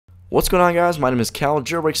What's going on, guys? My name is Cal,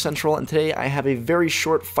 Jailbreak Central, and today I have a very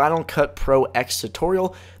short Final Cut Pro X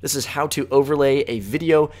tutorial. This is how to overlay a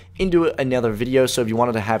video into another video. So if you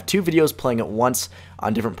wanted to have two videos playing at once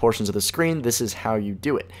on different portions of the screen, this is how you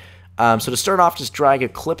do it. So to start off, just drag a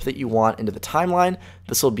clip that you want into the timeline.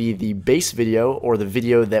 This will be the base video or the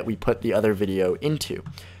video that we put the other video into.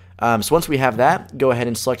 So once we have that, go ahead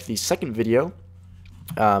and select the second video.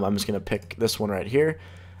 I'm just going to pick this one right here,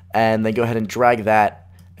 and then go ahead and drag that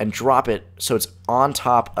and drop it so it's on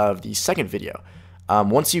top of the second video.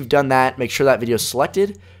 Once you've done that, make sure that video is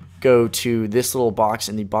selected. Go to this little box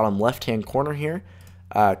in the bottom left-hand corner here.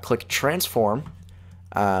 Click Transform,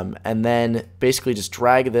 and then basically just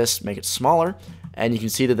drag this, make it smaller, and you can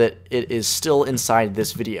see that it is still inside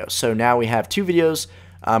this video. So now we have two videos.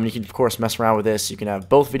 You can, of course, mess around with this. You can have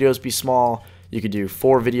both videos be small. You could do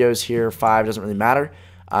 4 videos here, 5, doesn't really matter.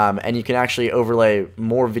 And you can actually overlay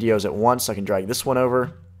more videos at once. I can drag this one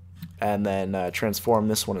over and then transform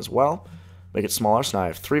this one as well, make it smaller. So now I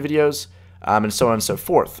have 3 videos, and so on and so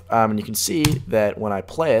forth. And you can see that when I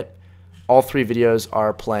play it, all 3 videos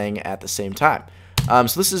are playing at the same time.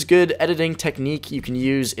 So this is good editing technique you can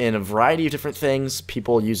use in a variety of different things.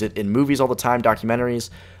 People use it in movies all the time, documentaries.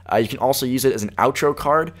 You can also use it as an outro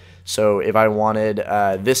card. So if I wanted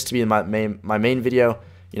this to be my main video,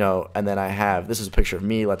 you know, and then I have, this is a picture of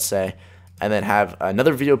me, let's say, and then have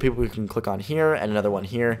another video people can click on here and another one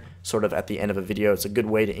here, sort of at the end of a video. It's a good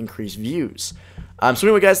way to increase views. So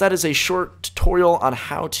anyway, guys, that is a short tutorial on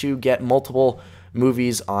how to get multiple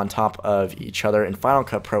movies on top of each other in Final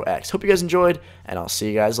Cut Pro X. Hope you guys enjoyed, and I'll see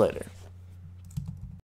you guys later.